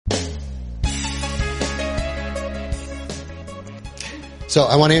So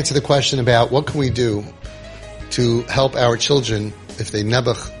I want to answer the question about what can we do to help our children if they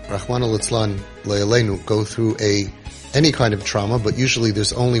nebuch, Rahman al-Itzlan, Le'aleinu, go through any kind of trauma, but usually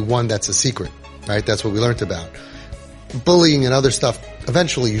there's only one that's a secret, right? That's what we learned about. Bullying and other stuff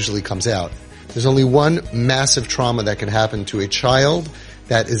eventually usually comes out. There's only one massive trauma that can happen to a child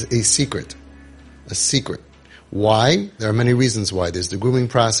that is a secret. A secret. Why? There are many reasons why. There's the grooming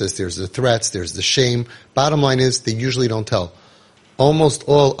process, there's the threats, there's the shame. Bottom line is, they usually don't tell. Almost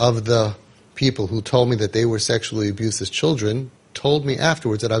all of the people who told me that they were sexually abused as children told me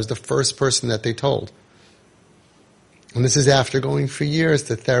afterwards that I was the first person that they told. And this is after going for years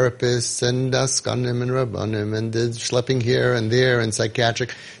to therapists and skanim and rabbanim and schlepping here and there and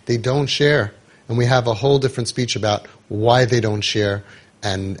psychiatric. They don't share. And we have a whole different speech about why they don't share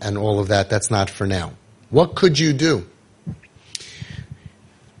and all of that. That's not for now. What could you do?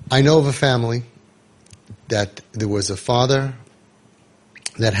 I know of a family that there was a father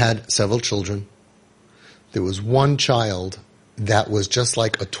that had several children. There was one child that was just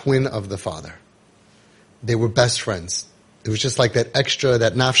like a twin of the father. They were best friends. It was just like that extra,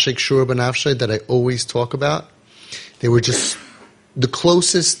 that nafshik shur b'nafshik that I always talk about. They were just the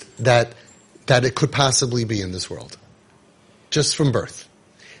closest that it could possibly be in this world. Just from birth.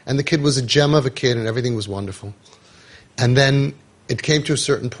 And the kid was a gem of a kid and everything was wonderful. And then it came to a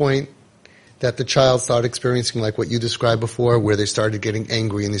certain point that the child started experiencing like what you described before, where they started getting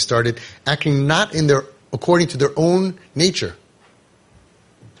angry and they started acting not according to their own nature,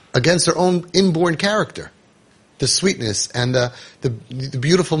 against their own inborn character, the sweetness and the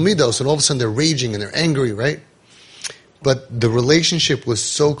beautiful midos, and all of a sudden they're raging and they're angry, right? But the relationship was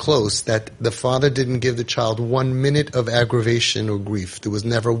so close that the father didn't give the child 1 minute of aggravation or grief. There was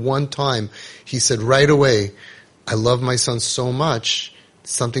never one time he said right away, I love my son so much,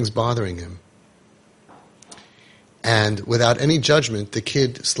 something's bothering him. And without any judgment, the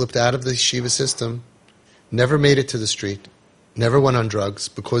kid slipped out of the yeshiva system, never made it to the street, never went on drugs,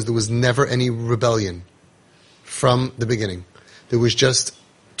 because there was never any rebellion from the beginning. There was just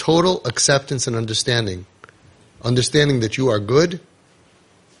total acceptance and understanding. Understanding that you are good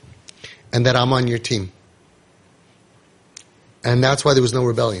and that I'm on your team. And that's why there was no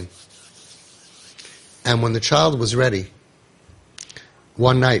rebellion. And when the child was ready,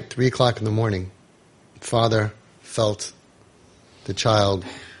 one night, 3 o'clock in the morning, father felt the child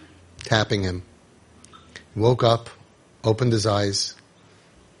tapping him. He woke up, opened his eyes.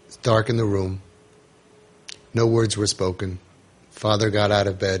 It's dark in the room. No words were spoken. Father got out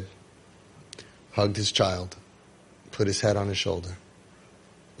of bed, hugged his child, put his head on his shoulder,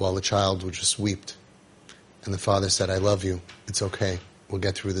 while the child would just weep. And the father said, I love you. It's okay. We'll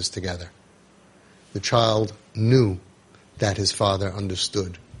get through this together. The child knew that his father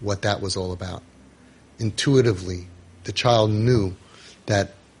understood what that was all about. Intuitively, the child knew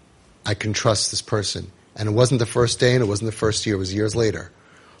that I can trust this person. And it wasn't the first day and it wasn't the first year, it was years later.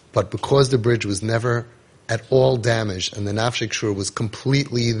 But because the bridge was never at all damaged and the nafshik shur was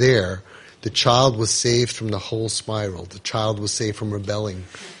completely there, the child was saved from the whole spiral. The child was saved from rebelling.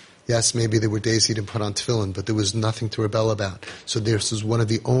 Yes, maybe there were days he didn't put on tefillin, but there was nothing to rebel about. So this was one of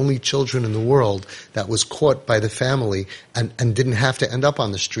the only children in the world that was caught by the family and didn't have to end up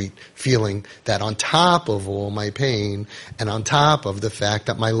on the street feeling that on top of all my pain and on top of the fact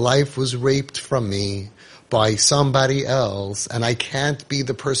that my life was raped from me by somebody else, and I can't be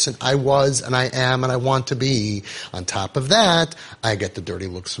the person I was and I am and I want to be. On top of that, I get the dirty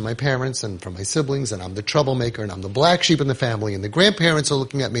looks from my parents and from my siblings, and I'm the troublemaker, and I'm the black sheep in the family, and the grandparents are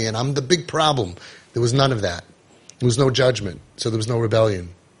looking at me, and I'm the big problem. There was none of that. There was no judgment, so there was no rebellion.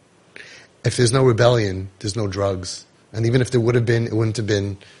 If there's no rebellion, there's no drugs. And even if there would have been, it wouldn't have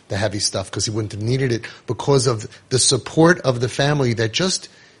been the heavy stuff, because he wouldn't have needed it, because of the support of the family that just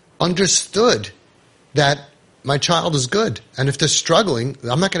understood that my child is good. And if they're struggling,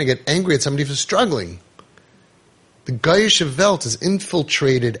 I'm not going to get angry at somebody if they're struggling. The Goyish Welt has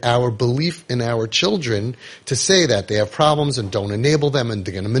infiltrated our belief in our children to say that they have problems and don't enable them and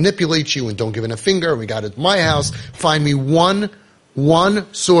they're going to manipulate you and don't give in a finger and we got it at my house. Find me one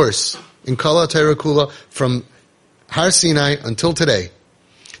source in Kala Torah Kula from Har Sinai until today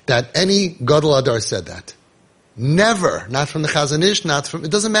that any Gadol Adar said that. Never. Not from the Chazon Ish, not from,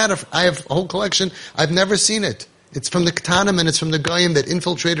 it doesn't matter. I have a whole collection. I've never seen it. It's from the Ketanim and it's from the Goyim that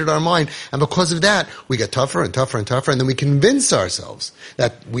infiltrated our mind. And because of that, we get tougher and tougher and tougher. And then we convince ourselves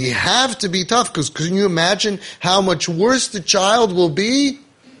that we have to be tough. Because can you imagine how much worse the child will be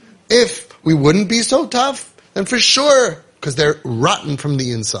if we wouldn't be so tough? Then for sure, because they're rotten from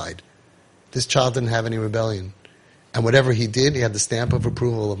the inside. This child didn't have any rebellion. And whatever he did, he had the stamp of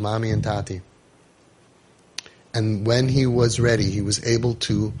approval of mommy and tati. And when he was ready, he was able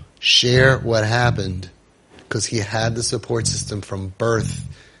to share what happened because he had the support system from birth.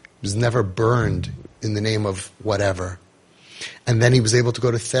 He was never burned in the name of whatever. And then he was able to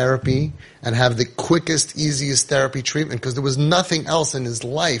go to therapy and have the quickest, easiest therapy treatment because there was nothing else in his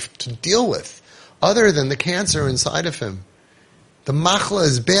life to deal with other than the cancer inside of him. The machla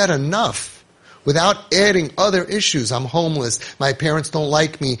is bad enough without adding other issues. I'm homeless. My parents don't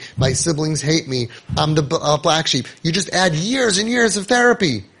like me. My siblings hate me. I'm the black sheep. You just add years and years of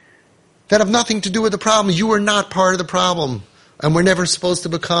therapy that have nothing to do with the problem. You are not part of the problem. And we're never supposed to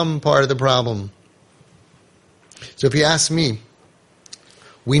become part of the problem. So if you ask me,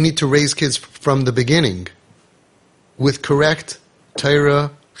 we need to raise kids from the beginning with correct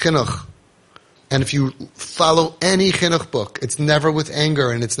Torah chinuch. And if you follow any chinuch book, it's never with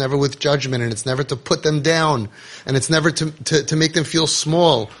anger, and it's never with judgment, and it's never to put them down, and it's never to make them feel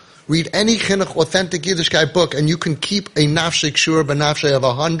small. Read any chinuch, authentic Yiddishkeit book, and you can keep a nafshei kshura b'nafshei of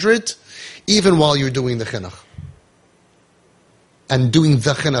 100, even while you're doing the chinuch. And doing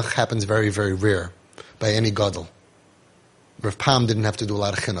the chinuch happens very, very rare by any gadol. Rav Pam didn't have to do a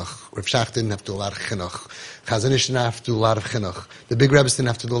lot of chinuch. Rav Shach didn't have to do a lot of chinuch. Chazon Ish didn't have to do a lot of chinuch. The big Rebbes didn't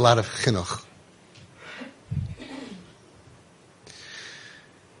have to do a lot of chinuch.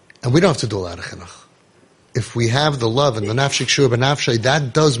 And we don't have to do a lot of chinuch. If we have the love and the nafshei kshura b'nafshei,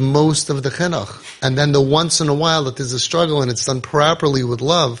 that does most of the chinuch. And then the once in a while that there's a struggle and it's done properly with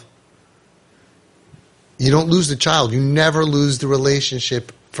love, you don't lose the child. You never lose the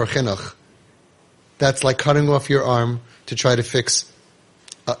relationship for chinuch. That's like cutting off your arm to try to fix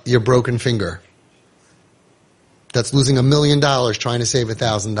your broken finger. That's losing $1 million trying to save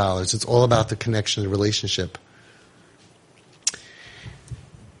 $1,000. It's all about the connection, the relationship.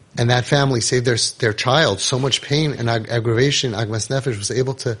 And that family saved their child. So much pain and aggravation, Agmas Nefesh was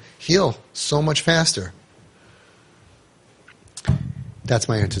able to heal so much faster. That's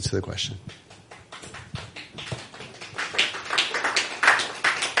my answer to the question.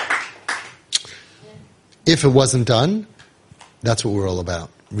 If it wasn't done, that's what we're all about.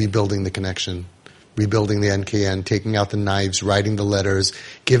 Rebuilding the connection, rebuilding the NKN, taking out the knives, writing the letters,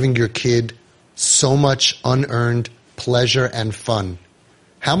 giving your kid so much unearned pleasure and fun.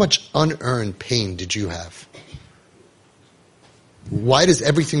 How much unearned pain did you have? Why does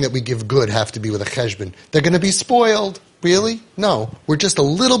everything that we give good have to be with a cheshbon? They're going to be spoiled. Really? No. We're just a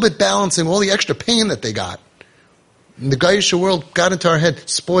little bit balancing all the extra pain that they got. And the Gaisha world got into our head,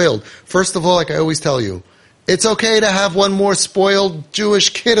 spoiled. First of all, like I always tell you, it's okay to have one more spoiled Jewish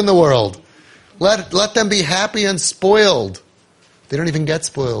kid in the world. Let them be happy and spoiled. They don't even get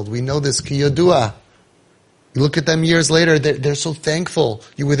spoiled. We know this, ki yodua. You look at them years later, they're so thankful.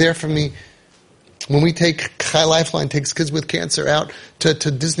 You were there for me. When we take Chai Lifeline, takes kids with cancer out to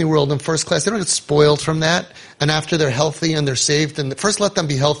Disney World in first class, they don't get spoiled from that. And after they're healthy and they're saved, and first let them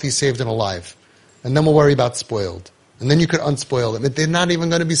be healthy, saved, and alive. And then we'll worry about spoiled. And then you could unspoil them. They're not even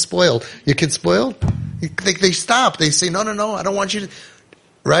going to be spoiled. Your kid's spoiled? They stop. They say, no, I don't want you to...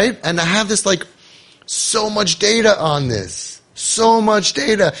 Right? And I have this, so much data on this. So much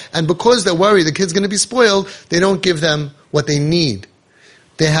data. And because they're worried the kid's going to be spoiled, they don't give them what they need.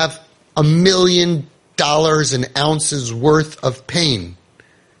 They have $1 million in ounces worth of pain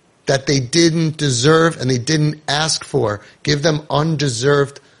that they didn't deserve and they didn't ask for. Give them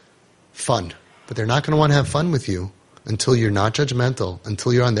undeserved fun. But they're not going to want to have fun with you until you're not judgmental,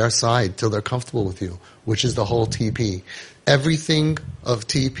 until you're on their side, till they're comfortable with you, which is the whole TP. Everything of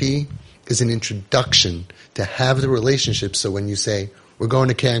TP is an introduction to have the relationship. So when you say, we're going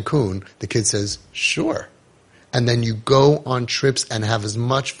to Cancun, the kid says, sure. And then you go on trips and have as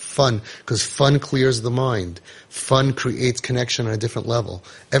much fun, because fun clears the mind. Fun creates connection on a different level.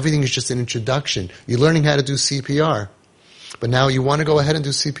 Everything is just an introduction. You're learning how to do CPR. But now you want to go ahead and do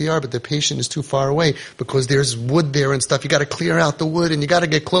CPR, but the patient is too far away because there's wood there and stuff. You got to clear out the wood and you got to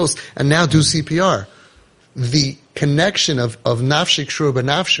get close and now do CPR. The connection of nafshei kshura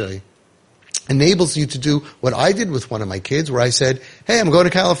b'nafshei enables you to do what I did with one of my kids, where I said, hey, I'm going to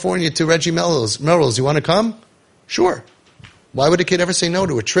California to Reggie Melrose. You want to come? Sure. Why would a kid ever say no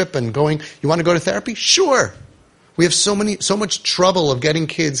to a trip and going, you want to go to therapy? Sure. We have so much trouble of getting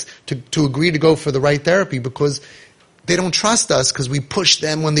kids to agree to go for the right therapy because they don't trust us because we pushed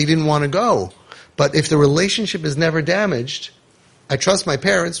them when they didn't want to go. But if the relationship is never damaged, I trust my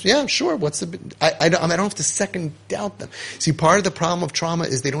parents. Yeah, sure. I don't have to second doubt them. See, part of the problem of trauma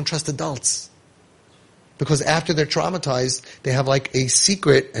is they don't trust adults. Because after they're traumatized, they have a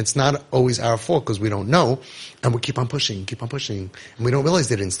secret, and it's not always our fault because we don't know, and we keep on pushing, and we don't realize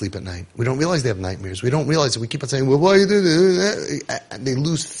they didn't sleep at night. We don't realize they have nightmares. We don't realize that we keep on saying, well, why you do this? And they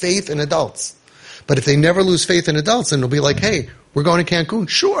lose faith in adults. But if they never lose faith in adults, then they'll be like, hey, we're going to Cancun.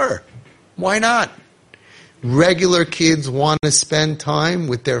 Sure. Why not? Regular kids want to spend time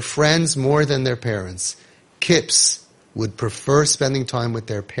with their friends more than their parents. Kips would prefer spending time with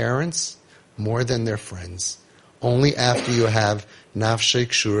their parents more than their friends. Only after you have nafshe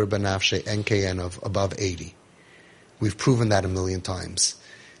kshura b'nafshe NKN of above 80. We've proven that a million times.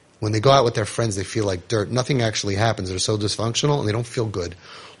 When they go out with their friends, they feel like dirt. Nothing actually happens. They're so dysfunctional and they don't feel good.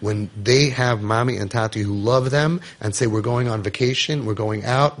 When they have mommy and tati who love them and say, we're going on vacation, we're going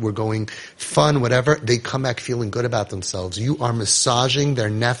out, we're going fun, whatever, they come back feeling good about themselves. You are massaging their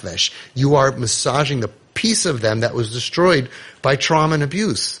nefesh. You are massaging the piece of them that was destroyed by trauma and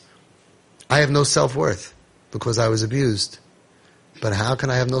abuse. I have no self-worth because I was abused. But how can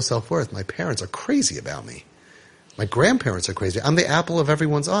I have no self-worth? My parents are crazy about me. My grandparents are crazy. I'm the apple of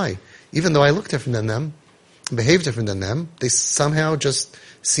everyone's eye. Even though I look different than them, behave different than them, they somehow just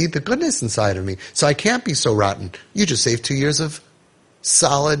see the goodness inside of me. So I can't be so rotten. You just saved 2 years of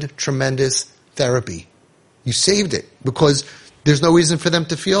solid, tremendous therapy. You saved it because there's no reason for them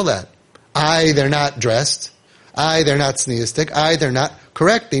to feel that. They're not dressed. They're not sneistic. They're not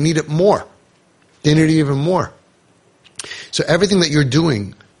correct. They need it more. They need it even more. So everything that you're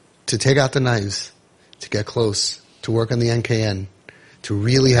doing to take out the knives, to get close, to work on the NKN, to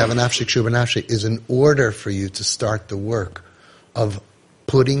really have an nafshik shuba nafshik is in order for you to start the work of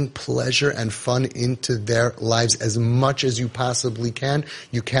putting pleasure and fun into their lives as much as you possibly can.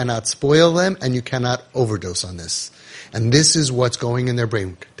 You cannot spoil them and you cannot overdose on this. And this is what's going in their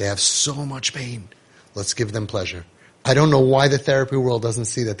brain. They have so much pain. Let's give them pleasure. I don't know why the therapy world doesn't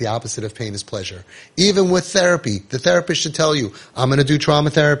see that the opposite of pain is pleasure. Even with therapy, the therapist should tell you, I'm going to do trauma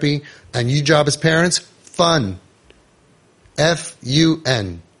therapy, and your job as parents, fun.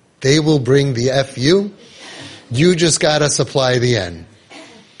 F-U-N. They will bring the F-U. You just got to supply the N.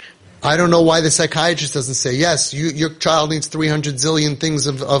 I don't know why the psychiatrist doesn't say, yes, your child needs 300 zillion things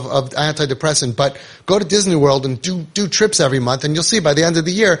of antidepressant, but go to Disney World and do trips every month, and you'll see by the end of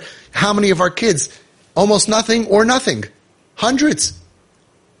the year how many of our kids, almost nothing or nothing. Hundreds.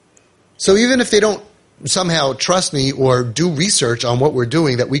 So even if they don't somehow trust me or do research on what we're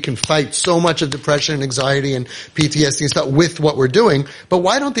doing, that we can fight so much of depression and anxiety and PTSD and stuff with what we're doing, but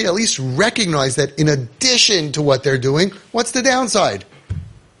why don't they at least recognize that in addition to what they're doing, what's the downside?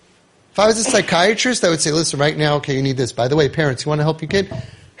 If I was a psychiatrist, I would say, listen, right now, okay, you need this. By the way, parents, you want to help your kid?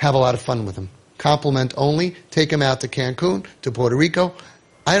 Have a lot of fun with him. Compliment only. Take him out to Cancun, to Puerto Rico.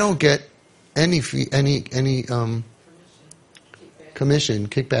 I don't get any commission,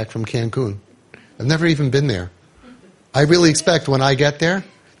 kickback from Cancun. I've never even been there. I really expect when I get there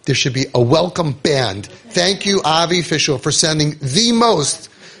should be a welcome band. Thank you, Avi Fisher, for sending the most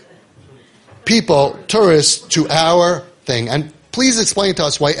people, tourists, to our thing. And please explain to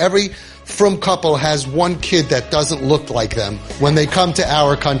us why every frum couple has one kid that doesn't look like them when they come to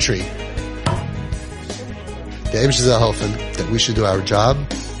our country. The Eibush is helping that we should do our job,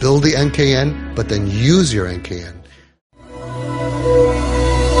 build the NKN, but then use your NKN.